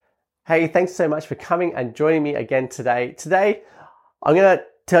Hey, thanks so much for coming and joining me again today. Today, I'm going to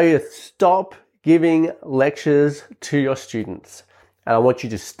tell you to stop giving lectures to your students. And I want you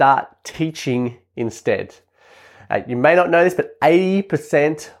to start teaching instead. You may not know this, but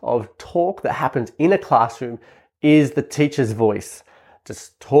 80% of talk that happens in a classroom is the teacher's voice.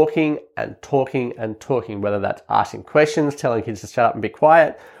 Just talking and talking and talking, whether that's asking questions, telling kids to shut up and be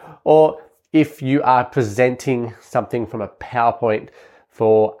quiet, or if you are presenting something from a PowerPoint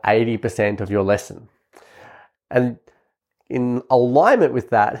for 80% of your lesson. And in alignment with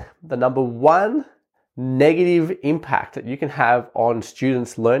that, the number one negative impact that you can have on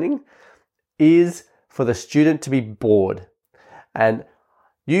students' learning is for the student to be bored. And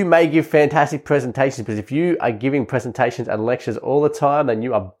you may give fantastic presentations, but if you are giving presentations and lectures all the time, then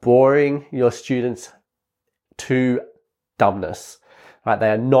you are boring your students to dumbness. Right?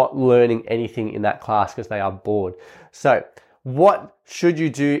 They are not learning anything in that class because they are bored. So what should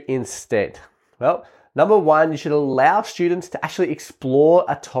you do instead? Well, number one, you should allow students to actually explore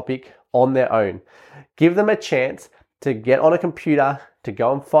a topic on their own. Give them a chance to get on a computer, to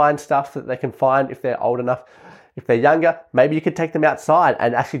go and find stuff that they can find if they're old enough. If they're younger, maybe you could take them outside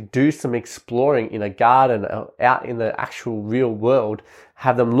and actually do some exploring in a garden, out in the actual real world.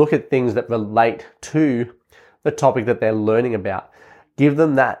 Have them look at things that relate to the topic that they're learning about. Give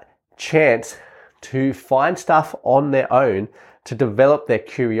them that chance to find stuff on their own, to develop their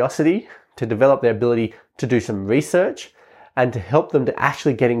curiosity, to develop their ability to do some research, and to help them to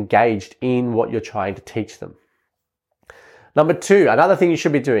actually get engaged in what you're trying to teach them. Number two, another thing you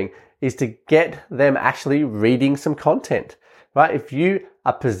should be doing is to get them actually reading some content, right? If you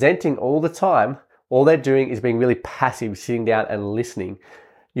are presenting all the time, all they're doing is being really passive, sitting down and listening.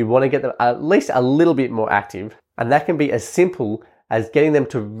 You want to get them at least a little bit more active, and that can be as simple as getting them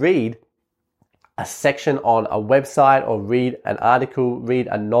to read a section on a website, or read an article, read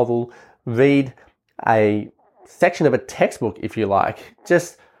a novel, read a section of a textbook if you like,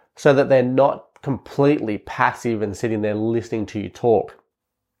 just so that they're not completely passive and sitting there listening to you talk.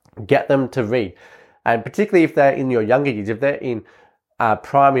 Get them to read. And particularly if they're in your younger years, if they're in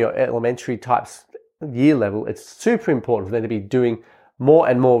primary or elementary types year level, it's super important for them to be doing more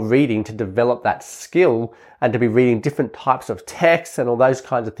and more reading to develop that skill, and to be reading different types of texts and all those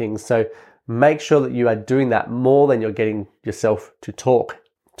kinds of things. So make sure that you are doing that more than you're getting yourself to talk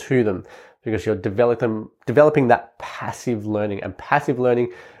to them, because you're developing that passive learning, and passive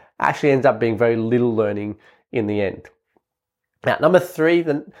learning actually ends up being very little learning in the end. Now, number three,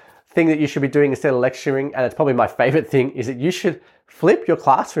 the thing that you should be doing instead of lecturing, and it's probably my favorite thing, is that you should flip your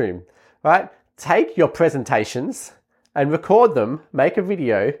classroom, right? Take your presentations and record them, make a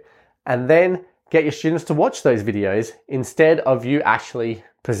video, and then get your students to watch those videos instead of you actually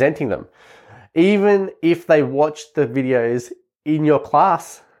presenting them. Even if they watch the videos in your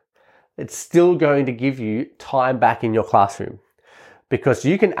class, it's still going to give you time back in your classroom, because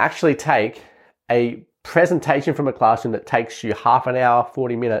you can actually take a presentation from a classroom that takes you half an hour,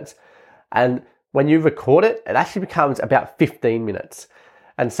 40 minutes, and when you record it, it actually becomes about 15 minutes.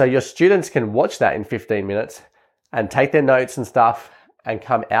 And so your students can watch that in 15 minutes and take their notes and stuff and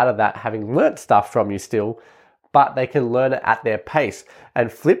come out of that having learnt stuff from you still, but they can learn it at their pace. And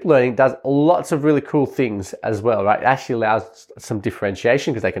flip learning does lots of really cool things as well, right? It actually allows some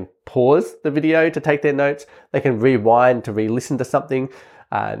differentiation, because they can pause the video to take their notes, they can rewind to re-listen to something,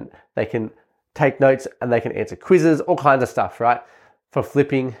 and they can take notes, and they can answer quizzes, all kinds of stuff, right? For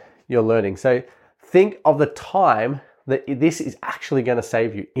flipping your learning. So think of the time that this is actually going to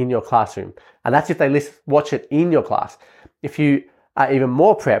save you in your classroom. And that's if they watch it in your class. If you are even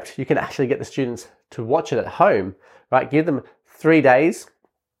more prepped, you can actually get the students to watch it at home, right? Give them 3 days,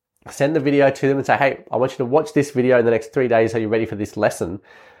 send the video to them and say, hey, I want you to watch this video in the next 3 days. Are you ready for this lesson?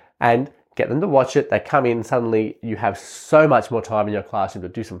 And get them to watch it. They come in, suddenly you have so much more time in your classroom to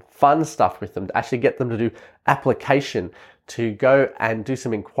do some fun stuff with them, to actually get them to do application, to go and do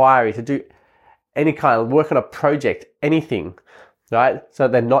some inquiry, to do any kind of work on a project, anything, right? So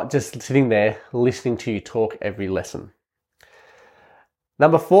they're not just sitting there listening to you talk every lesson.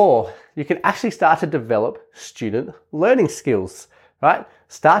 Number four, you can actually start to develop student learning skills, right?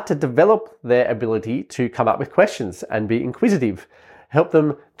 Start to develop their ability to come up with questions and be inquisitive. Help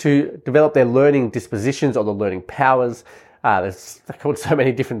them to develop their learning dispositions or the learning powers. They're called so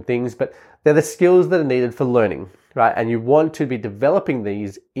many different things, but they're the skills that are needed for learning, right? And you want to be developing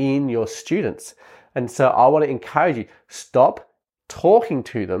these in your students. And so I want to encourage you, stop talking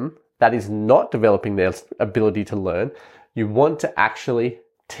to them. That is not developing their ability to learn. You want to actually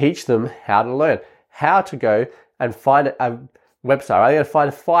teach them how to learn, how to go and find a website, right? They're going to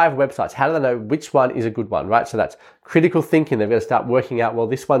find 5 websites. How do they know which one is a good one, right? So that's critical thinking. They're going to start working out, well,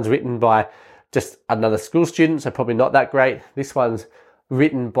 this one's written by just another school student, so probably not that great. This one's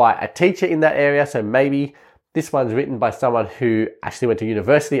written by a teacher in that area, so maybe this one's written by someone who actually went to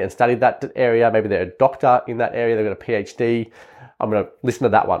university and studied that area. Maybe they're a doctor in that area, they've got a PhD. I'm going to listen to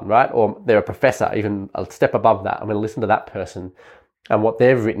that one, right? Or they're a professor, even a step above that. I'm going to listen to that person and what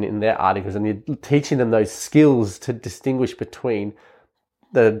they've written in their articles, and you're teaching them those skills to distinguish between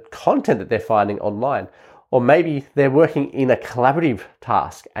the content that they're finding online. Or maybe they're working in a collaborative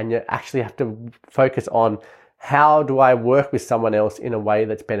task and you actually have to focus on, how do I work with someone else in a way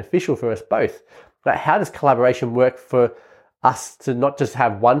that's beneficial for us both? Like, how does collaboration work for us to not just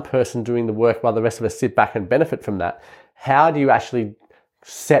have one person doing the work while the rest of us sit back and benefit from that? How do you actually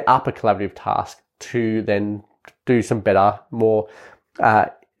set up a collaborative task to then do some better, more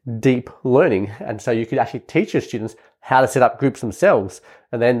deep learning? And so you could actually teach your students how to set up groups themselves,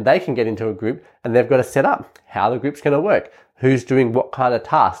 and then they can get into a group and they've got to set up how the group's going to work, who's doing what kind of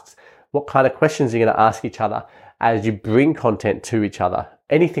tasks, what kind of questions you're going to ask each other as you bring content to each other,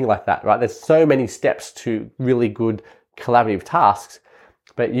 anything like that, right? There's so many steps to really good collaborative tasks,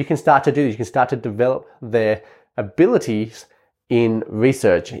 but you can start to do this. You can start to develop their abilities in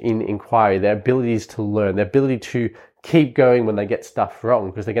research, in inquiry, their abilities to learn, their ability to keep going when they get stuff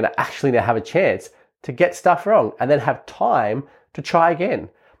wrong, because they're going to actually now have a chance to get stuff wrong and then have time to try again,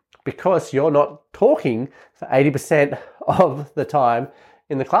 because you're not talking for 80% of the time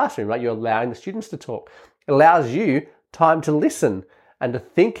in the classroom, right? You're allowing the students to talk. It allows you time to listen and to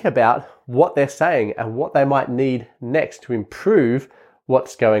think about what they're saying and what they might need next to improve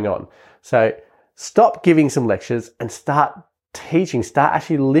what's going on. So stop giving some lectures and start teaching, start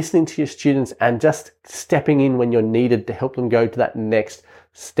actually listening to your students and just stepping in when you're needed to help them go to that next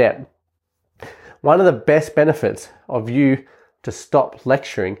step. One of the best benefits of you to stop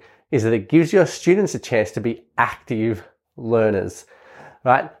lecturing is that it gives your students a chance to be active learners,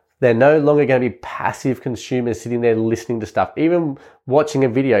 right? They're no longer going to be passive consumers sitting there listening to stuff. Even watching a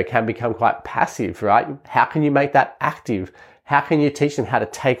video can become quite passive, right? How can you make that active? How can you teach them how to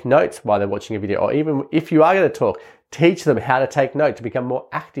take notes while they're watching a video? Or even if you are going to talk, teach them how to take notes to become more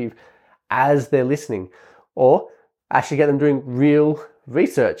active as they're listening. Or actually get them doing real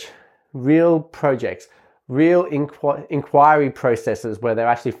research, real projects, real inquiry processes where they're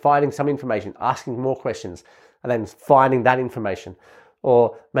actually finding some information, asking more questions, and then finding that information.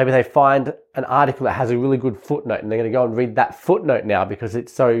 Or maybe they find an article that has a really good footnote and they're going to go and read that footnote now because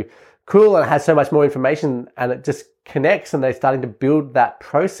it's so cool and it has so much more information and it just connects, and they're starting to build that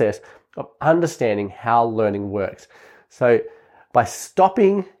process of understanding how learning works. So by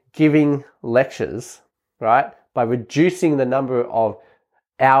stopping giving lectures, right, by reducing the number of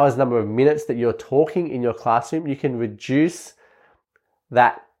hours, number of minutes that you're talking in your classroom, you can reduce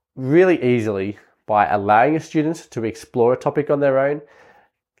that really easily by allowing your students to explore a topic on their own,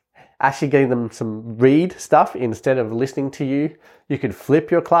 actually getting them some read stuff instead of listening to you. You could flip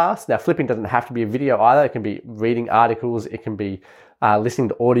your class. Now, flipping doesn't have to be a video either. It can be reading articles. It can be listening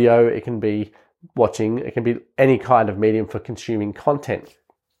to audio. It can be watching. It can be any kind of medium for consuming content.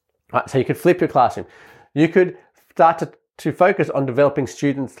 Right, so you could flip your classroom. You could start to focus on developing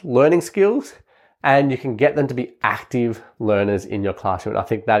students' learning skills, and you can get them to be active learners in your classroom. And I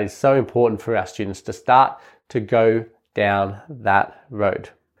think that is so important for our students to start to go down that road.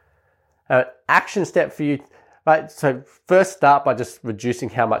 Action step for you, right? So first start by just reducing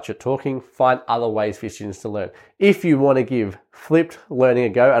how much you're talking. Find other ways for your students to learn. If you want to give flipped learning a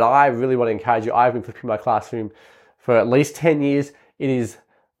go, and I really want to encourage you, I've been flipping my classroom for at least 10 years. It is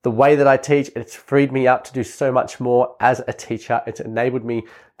the way that I teach. It's freed me up to do so much more as a teacher. It's enabled me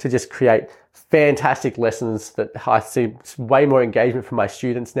to just create fantastic lessons that I see way more engagement from my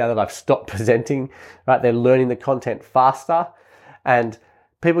students now that I've stopped presenting, right? They're learning the content faster, and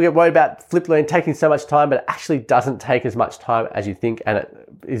people get worried about flipped learning taking so much time, but it actually doesn't take as much time as you think, and it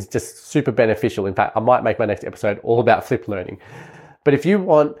is just super beneficial. In fact, I might make my next episode all about flipped learning. But if you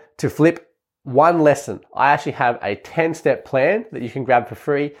want to flip one lesson, I actually have a 10-step plan that you can grab for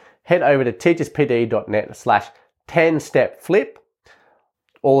free. Head over to teacherspd.net/10-step-flip.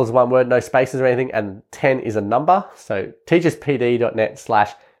 All is one word, no spaces or anything, and 10 is a number. So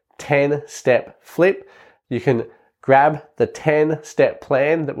teacherspd.net/10-step-flip. You can grab the 10-step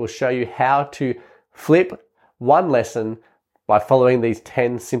plan that will show you how to flip one lesson by following these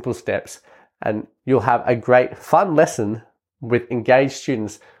 10 simple steps, and you'll have a great fun lesson with engaged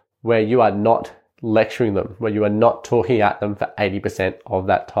students where you are not lecturing them, where you are not talking at them for 80% of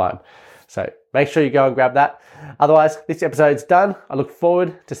that time. So make sure you go and grab that. Otherwise, this episode's done. I look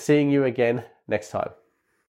forward to seeing you again next time.